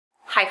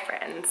Hi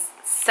friends.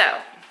 So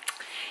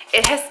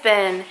it has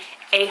been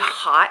a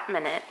hot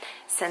minute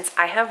since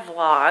I have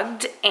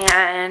vlogged,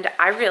 and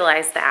I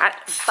realize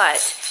that,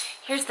 but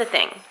here's the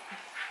thing.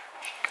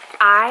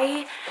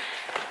 I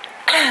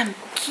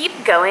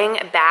keep going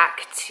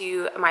back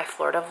to my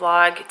Florida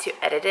vlog to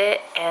edit it,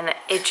 and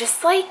it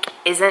just like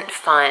isn't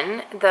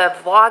fun. The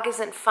vlog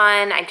isn't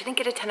fun. I didn't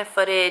get a ton of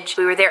footage.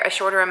 We were there a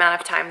shorter amount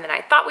of time than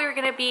I thought we were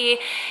gonna be.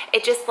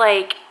 It's just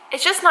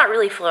not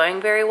really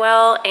flowing very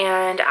well,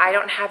 and I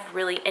don't have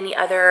really any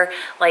other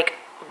like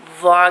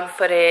vlog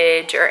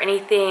footage or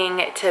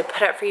anything to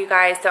put up for you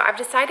guys. So I've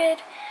decided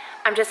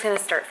I'm just gonna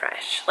start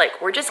fresh.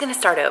 Like, we're just gonna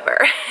start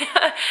over.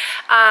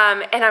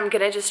 And I'm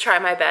gonna just try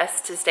my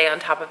best to stay on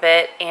top of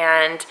it.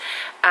 And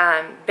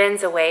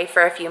Ben's away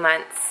for a few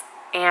months,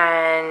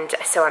 and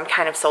so I'm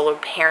kind of solo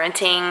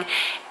parenting,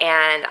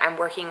 and I'm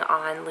working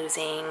on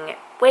losing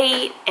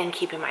weight and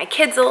keeping my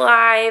kids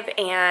alive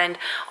and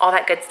all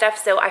that good stuff.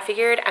 So I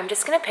figured I'm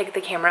just gonna pick the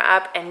camera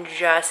up and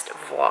just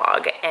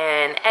vlog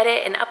and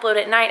edit and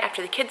upload at night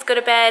after the kids go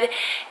to bed,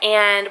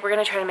 and we're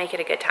gonna try to make it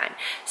a good time.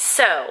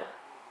 So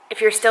if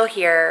you're still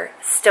here,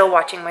 still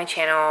watching my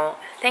channel,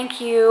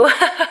 thank you.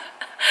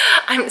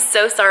 I'm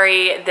so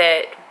sorry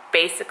that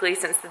basically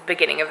since the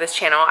beginning of this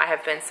channel I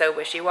have been so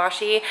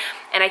wishy-washy,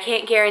 and I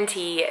can't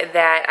guarantee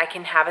that I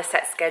can have a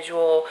set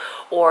schedule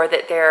or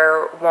that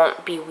there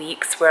won't be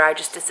weeks where I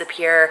just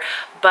disappear,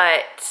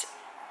 but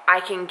I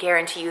can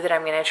guarantee you that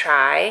I'm gonna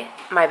try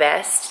my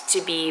best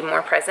to be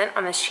more present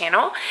on this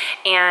channel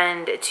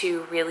and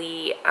to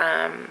really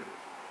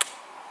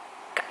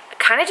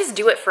kind of just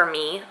do it for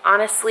me,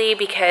 honestly,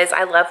 because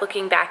I love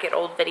looking back at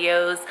old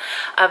videos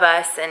of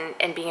us and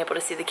being able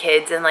to see the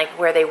kids and like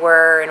where they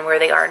were and where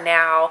they are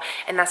now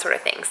and that sort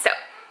of thing. So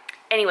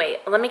anyway,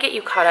 let me get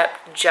you caught up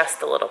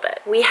just a little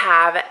bit. We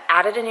have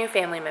added a new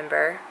family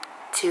member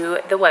to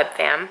the Webb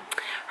fam.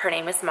 Her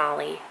name is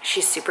Molly.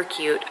 She's super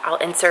cute. I'll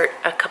insert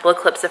a couple of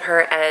clips of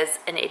her as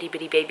an itty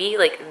bitty baby,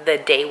 like the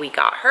day we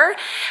got her,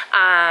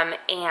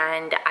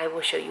 and I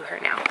will show you her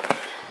now.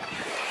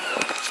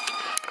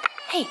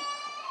 Hey.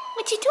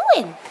 What you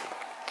doing?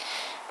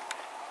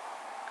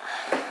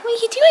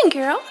 What you doing,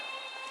 girl?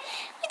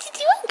 What you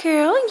doing,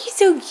 girl? You're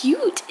so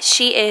cute.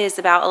 She is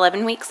about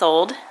 11 weeks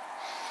old.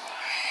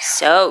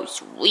 So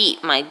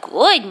sweet, my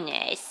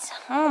goodness.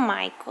 Oh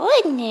my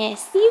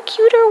goodness. Are you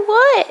cute or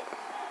what?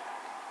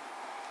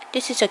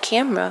 This is a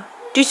camera.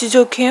 This is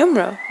a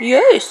camera.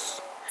 Yes.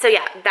 So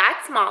yeah,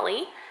 that's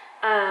Molly.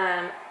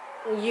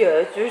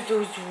 Yes, you're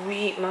so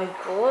sweet, my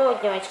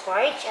goodness,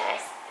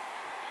 gorgeous.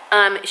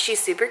 She's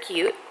super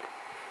cute.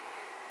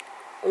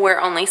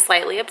 We're only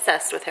slightly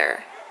obsessed with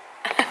her.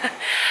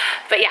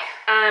 But yeah,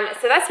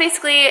 so that's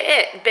basically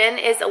it. Ben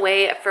is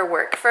away for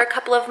work for a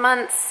couple of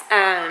months.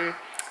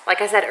 Like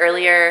I said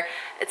earlier,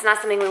 it's not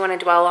something we want to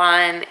dwell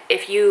on.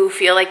 If you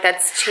feel like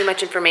that's too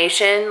much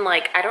information,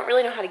 like I don't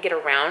really know how to get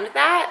around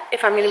that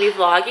if I'm going to be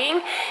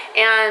vlogging.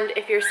 And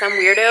if you're some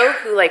weirdo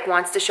who like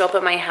wants to show up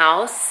at my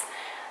house,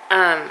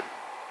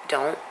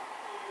 don't.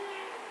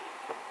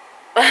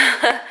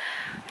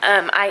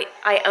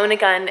 I own a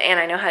gun and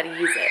I know how to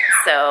use it,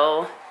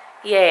 so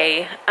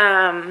yay.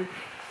 But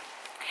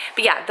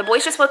yeah, the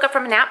boys just woke up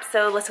from a nap,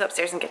 so let's go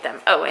upstairs and get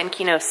them. Oh, and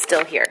Kino's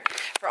still here.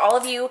 For all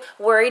of you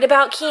worried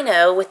about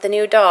Kino with the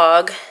new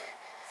dog,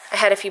 I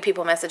had a few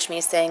people message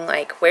me saying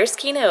like, where's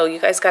Kino? You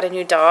guys got a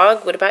new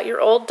dog? What about your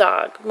old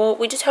dog? Well,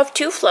 we just have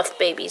 2 fluff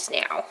babies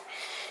now.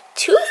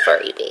 2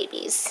 furry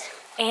babies.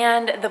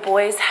 And the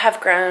boys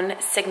have grown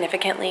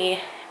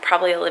significantly,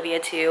 probably Olivia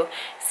too,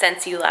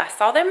 since you last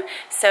saw them.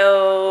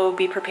 So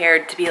be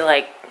prepared to be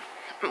like,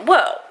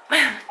 whoa.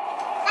 Hey,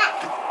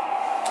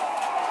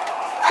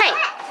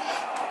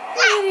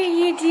 what are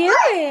you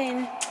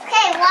doing?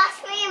 Okay,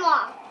 watch me,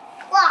 Mom.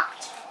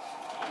 Watch.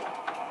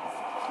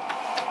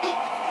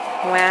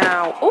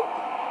 Wow. Oh.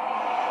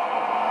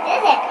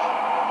 Did it?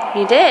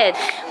 You did.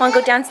 Want to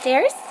go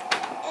downstairs?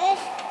 Want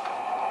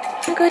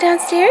to go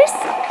downstairs?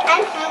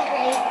 I'm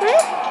hungry.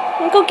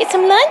 Hmm? Want to go get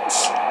some lunch?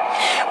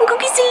 Want to go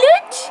get some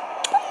lunch?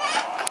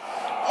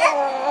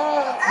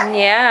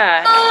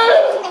 Yeah.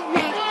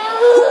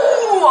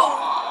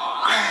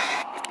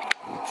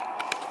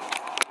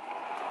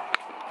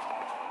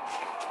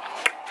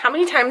 How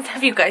many times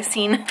have you guys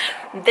seen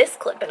this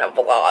clip in a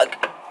vlog?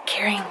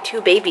 Carrying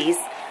 2 babies.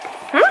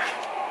 Hmm?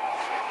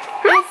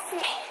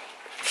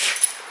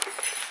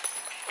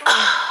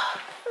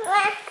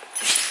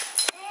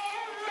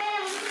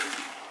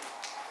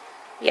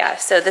 Yeah,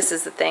 so this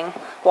is the thing.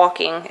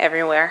 Walking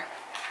everywhere.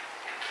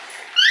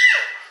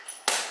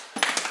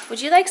 Would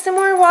you like some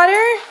more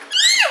water?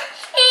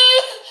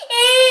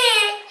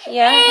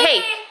 Yeah.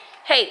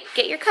 Hey,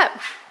 get your cup.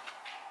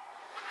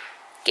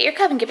 Get your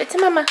cup and give it to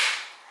Mama.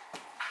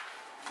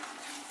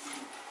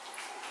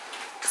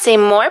 Say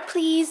more,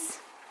 please.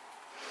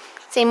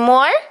 Say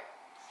more.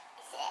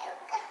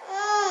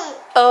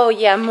 Oh,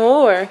 yeah,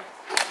 more.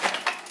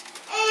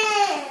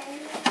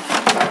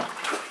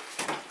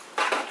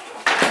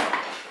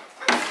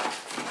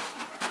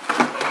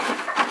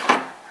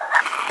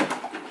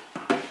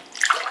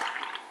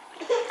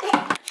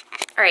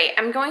 All right,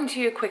 I'm going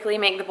to quickly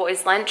make the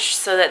boys lunch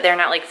so that they're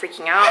not like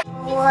freaking out.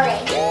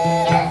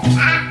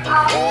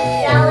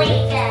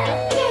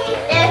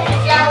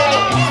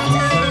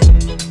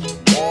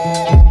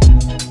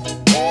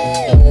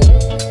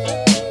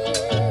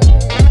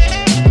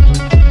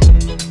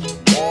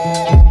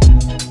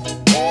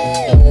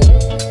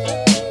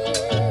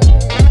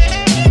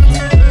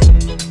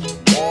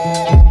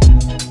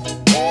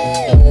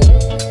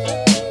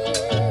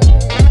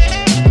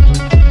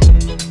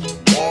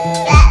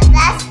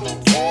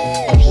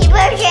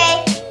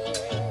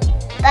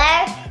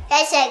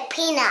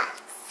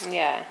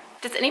 Yeah.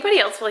 Does anybody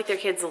else feel like their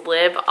kids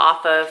live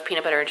off of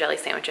peanut butter and jelly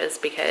sandwiches?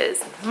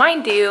 Because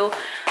mine do.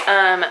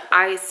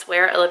 I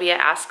swear Olivia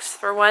asks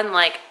for one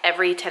like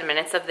every 10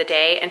 minutes of the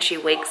day, and she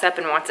wakes up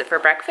and wants it for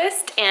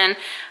breakfast. And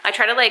I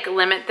try to like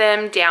limit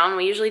them down.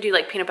 We usually do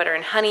like peanut butter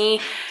and honey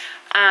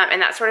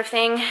and that sort of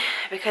thing,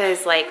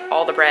 because like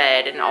all the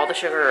bread and all the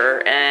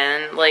sugar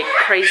and like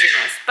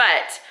craziness.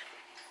 But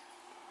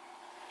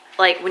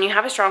like when you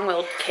have a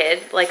strong-willed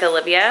kid like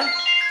Olivia,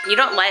 you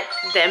don't let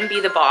them be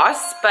the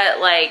boss, but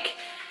like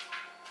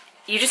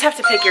you just have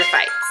to pick your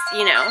fights,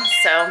 you know?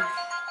 So,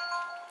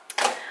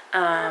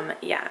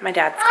 yeah, my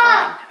dad's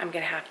calling. I'm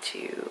gonna have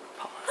to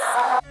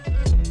pause.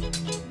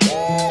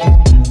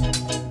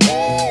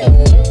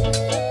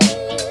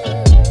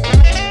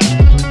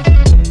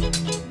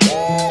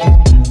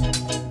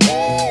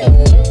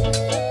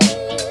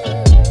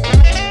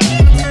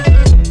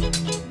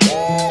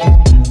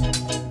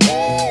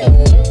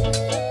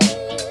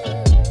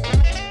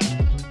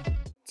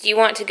 Do you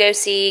want to go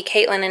see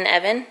Caitlin and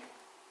Evan?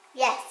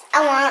 Yes,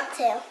 I want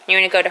to. You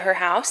want to go to her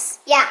house?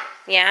 Yeah.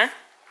 Yeah?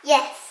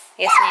 Yes.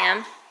 Yes,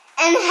 ma'am.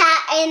 And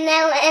I can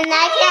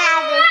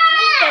have a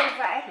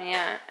sleepover.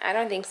 Yeah, I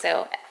don't think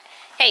so.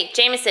 Hey,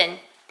 Jameson.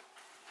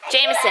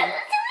 Jameson.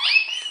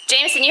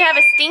 Jameson, you have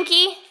a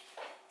stinky?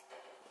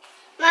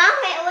 Mom,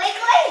 my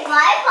Wi-Fi is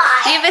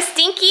Wi-Fi. You have a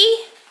stinky?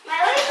 My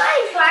Wi-Fi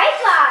is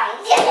Wi-Fi.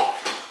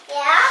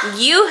 Yeah?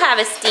 You have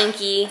a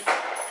stinky.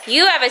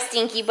 You have a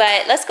stinky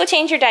butt. Let's go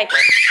change your diaper.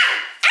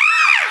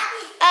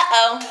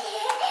 Uh-oh.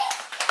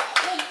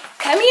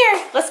 Come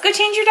here. Let's go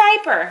change your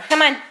diaper.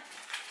 Come on.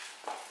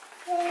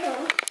 We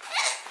want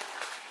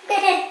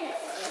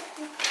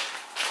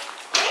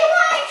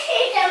to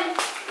treat them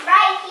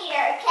right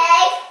here,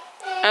 okay?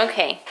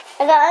 Okay.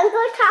 I'm going to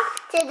go talk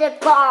to the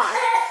boss,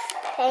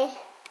 okay?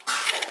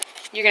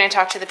 You're going to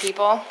talk to the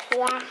people? Yeah.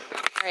 All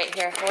right,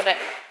 here. Hold it.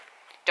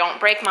 Don't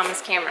break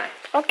Mama's camera.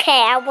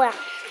 Okay, I will.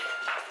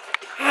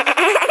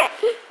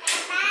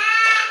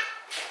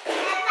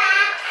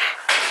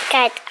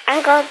 Guys,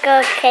 I'm going to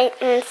go to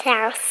Caitlin's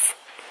house.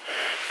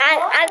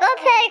 I'm going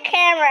to put a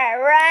camera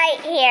right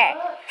here.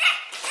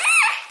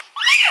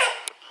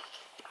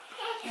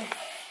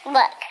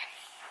 Look.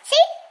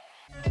 See?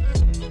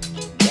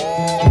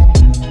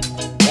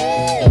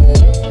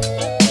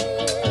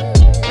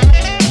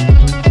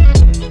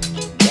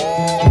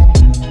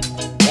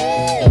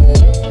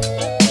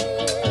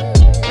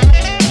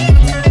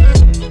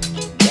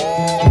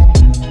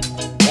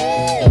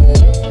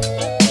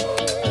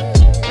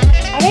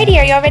 Alrighty,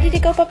 are y'all ready to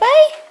go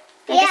bye-bye?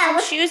 Yeah. Put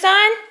some shoes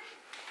on?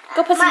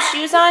 Go put some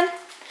shoes on?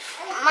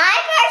 My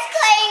first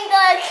going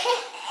to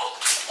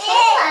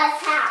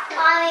Kayla's house.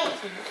 Mommy,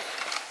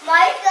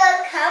 mine's going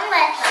to come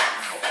with us.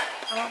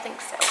 I don't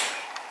think so.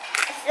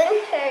 I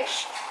think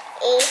hers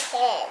is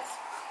his.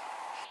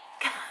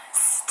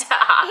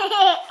 Stop.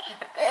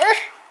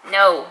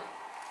 No.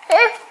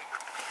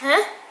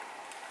 Huh?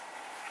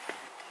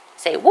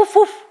 Say woof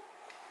woof.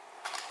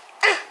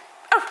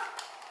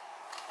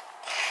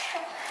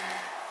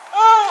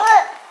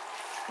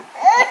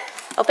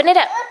 Open it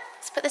up.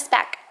 Let's put this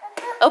back.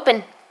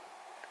 Open.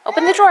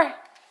 Open the drawer.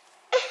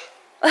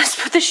 Let's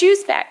put the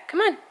shoes back.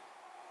 Come on.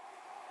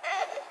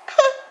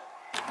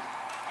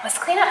 Let's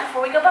clean up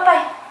before we go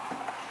bye-bye.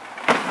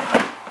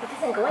 It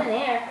doesn't go in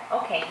there.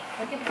 Okay.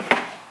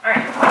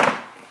 Alright.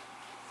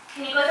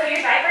 Can you go throw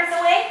your diapers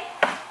away?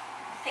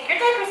 Pick your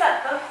diapers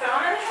up. Go throw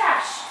them in the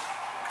trash.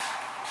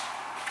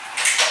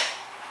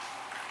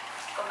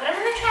 Go put them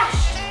in the trash.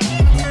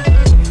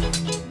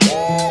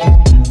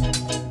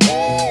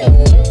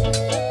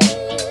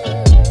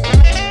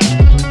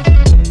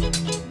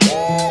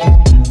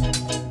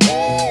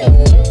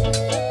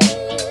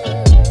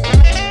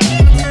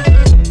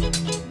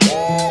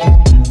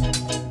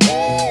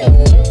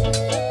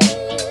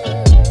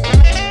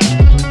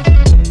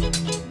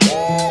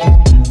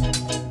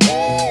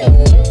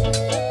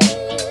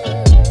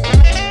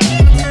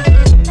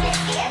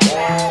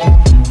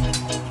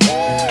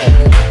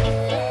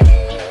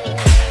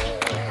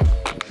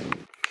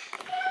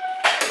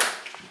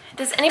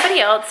 Does anybody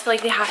else feel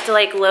like they have to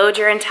like load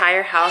your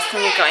entire house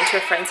when you're going to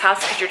a friend's house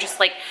because you're just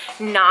like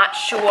not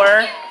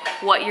sure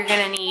what you're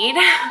gonna need?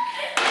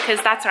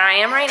 Because that's where I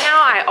am right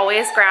now. I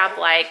always grab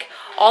like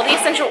all the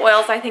essential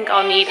oils I think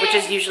I'll need, which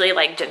is usually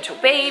like Gentle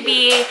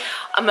Baby,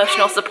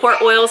 emotional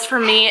support oils for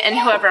me and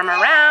whoever I'm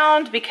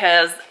around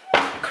because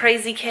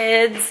crazy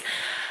kids,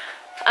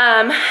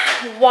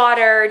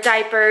 water,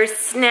 diapers,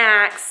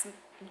 snacks,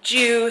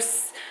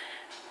 juice,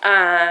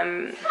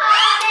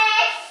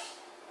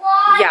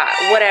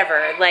 Yeah,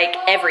 whatever, like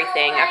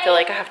everything. I feel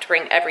like I have to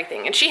bring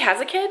everything. And she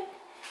has a kid,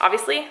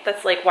 obviously.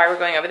 That's like why we're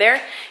going over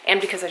there, and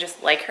because I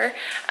just like her.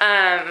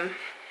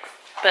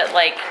 But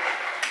like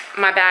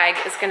my bag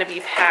is gonna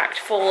be packed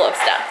full of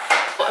stuff.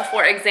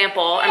 For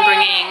example, I'm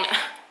bringing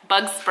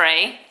bug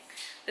spray.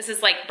 This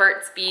is like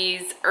Burt's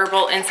Bees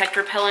Herbal Insect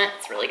Repellent.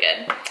 It's really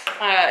good.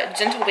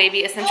 Gentle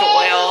Baby Essential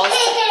Oils.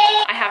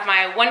 I have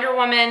my Wonder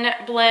Woman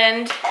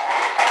blend.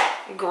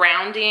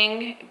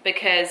 Grounding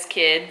because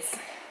kids.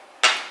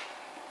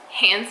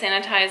 Hand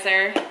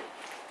sanitizer.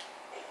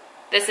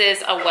 This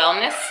is a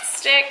wellness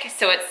stick.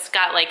 So it's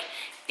got like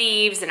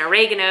thieves and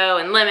oregano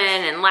and lemon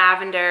and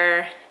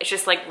lavender. It's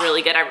just like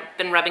really good. I've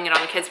been rubbing it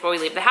on the kids before we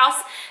leave the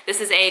house.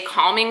 This is a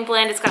calming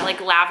blend. It's got like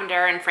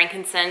lavender and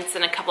frankincense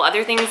and a couple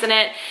other things in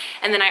it.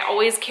 And then I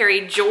always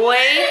carry Joy.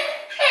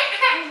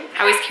 I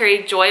always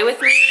carry Joy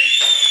with me.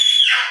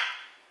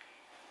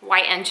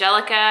 White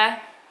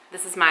Angelica.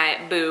 This is my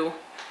boo.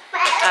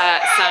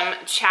 Some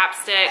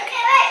chapstick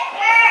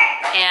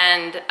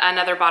and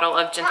another bottle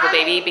of Gentle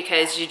Baby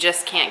because you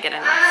just can't get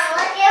enough.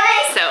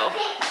 So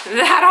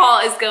that all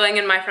is going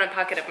in my front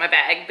pocket of my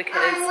bag because,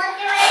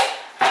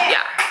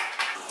 yeah.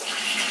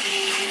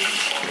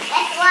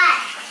 Guess what?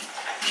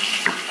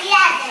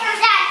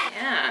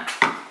 Yeah.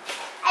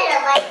 I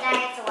don't like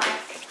dinosaurs.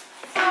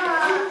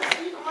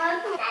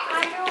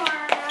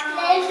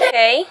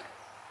 Okay.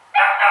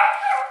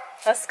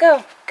 Let's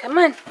go. Come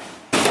on.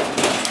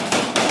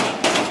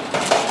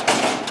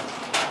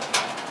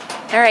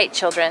 All right,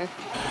 children.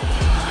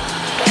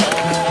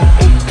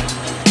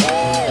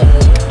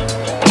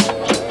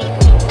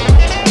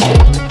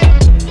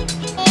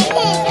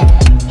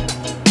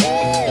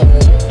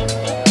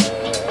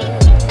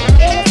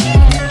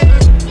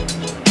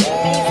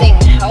 Amazing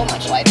how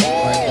much life you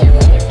are in your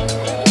brother.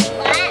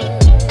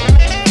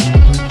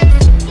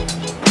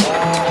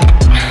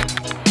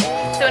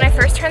 So when I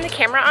first turned the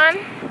camera on,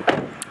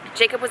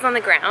 Jacob was on the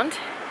ground.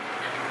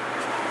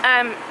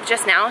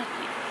 Just now.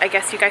 I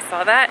guess you guys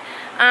saw that.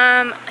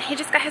 He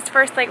just got his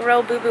first like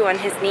real boo-boo on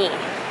his knee.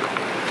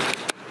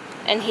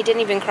 And he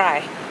didn't even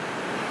cry.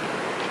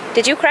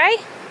 Did you cry?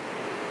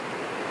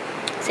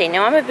 Say,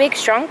 no, I'm a big,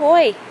 strong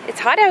boy. It's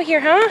hot out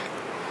here, huh?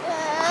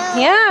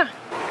 Yeah.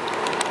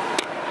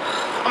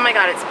 Oh my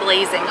God, it's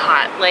blazing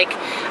hot. Like,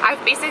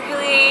 I've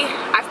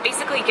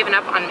basically given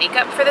up on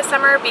makeup for the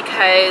summer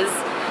because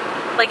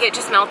like it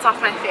just melts off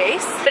my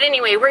face. But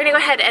anyway, we're gonna go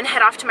ahead and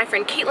head off to my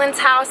friend Caitlin's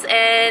house,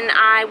 and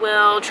I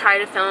will try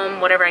to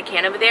film whatever I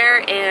can over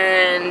there,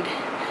 and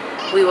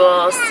we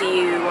will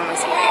see you when we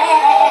see you.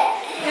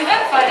 Isn't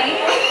that funny?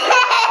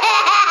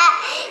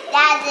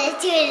 Dad,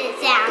 just do it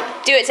sound.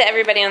 Do it to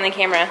everybody on the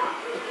camera.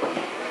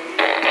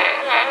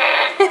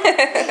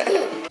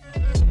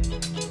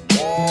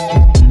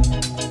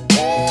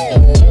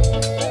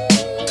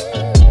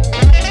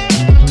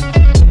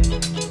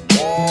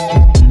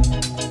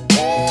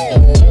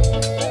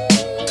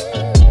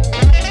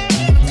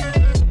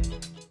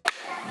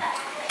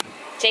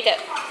 Jacob,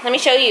 let me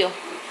show you.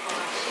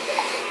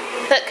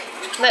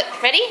 Look,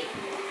 ready?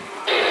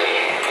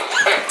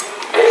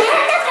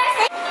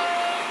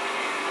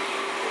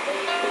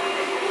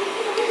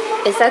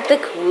 Is that the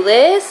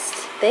coolest?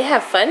 They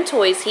have fun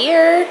toys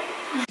here.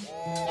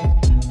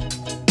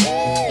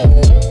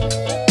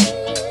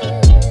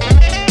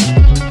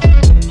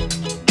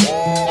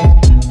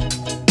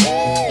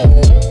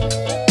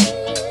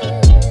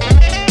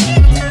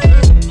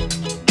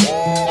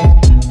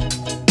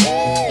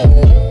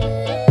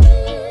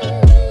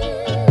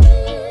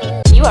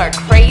 You are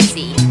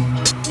crazy.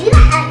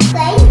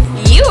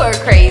 You are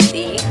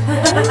crazy.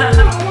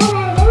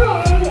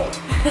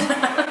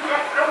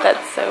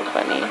 That's so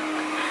funny.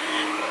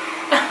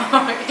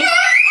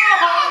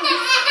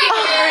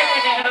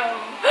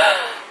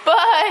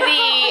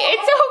 Buddy,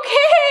 it's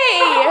okay.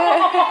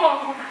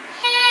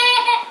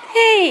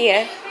 Hey,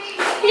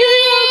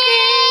 you're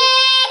okay.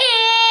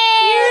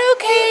 You're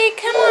okay.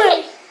 Come on.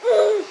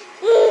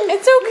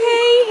 It's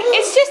okay.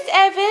 It's just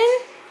Evan.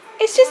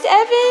 It's just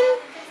Evan.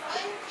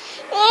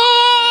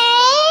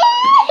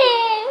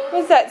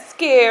 Was that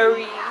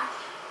scary?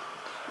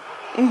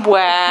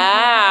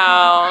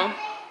 Wow.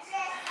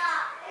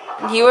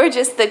 You are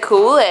just the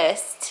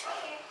coolest.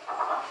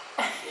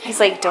 He's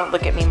like, don't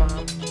look at me, Mom.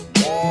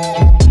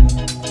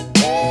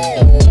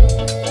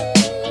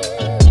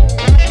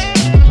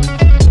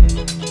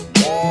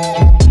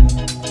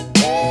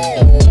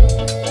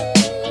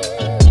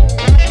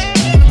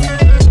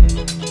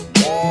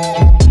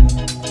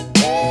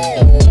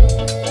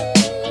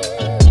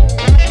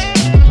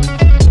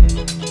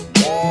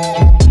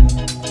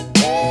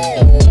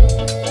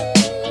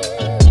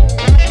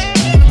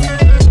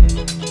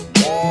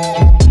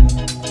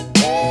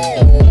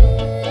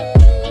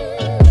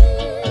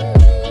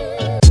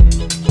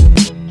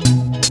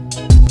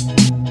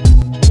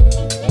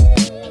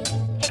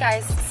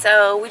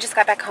 So we just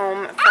got back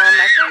home from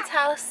my friend's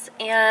house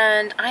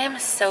and I am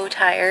so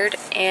tired,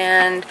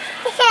 and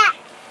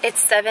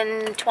it's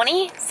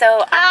 7:20,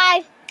 so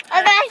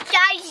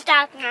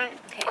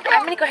Okay,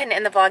 I'm going to go ahead and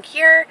end the vlog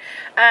here.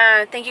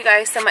 Thank you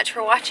guys so much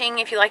for watching.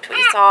 If you liked what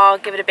you saw,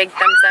 give it a big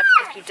thumbs up.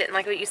 If you didn't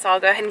like what you saw,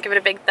 go ahead and give it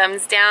a big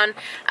thumbs down.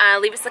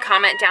 Leave us a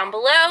comment down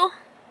below.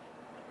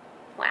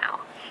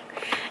 Wow.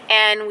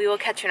 And we will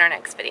catch you in our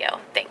next video.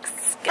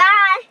 Thanks.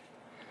 Bye.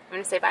 I'm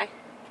going to say bye.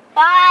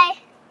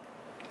 Bye.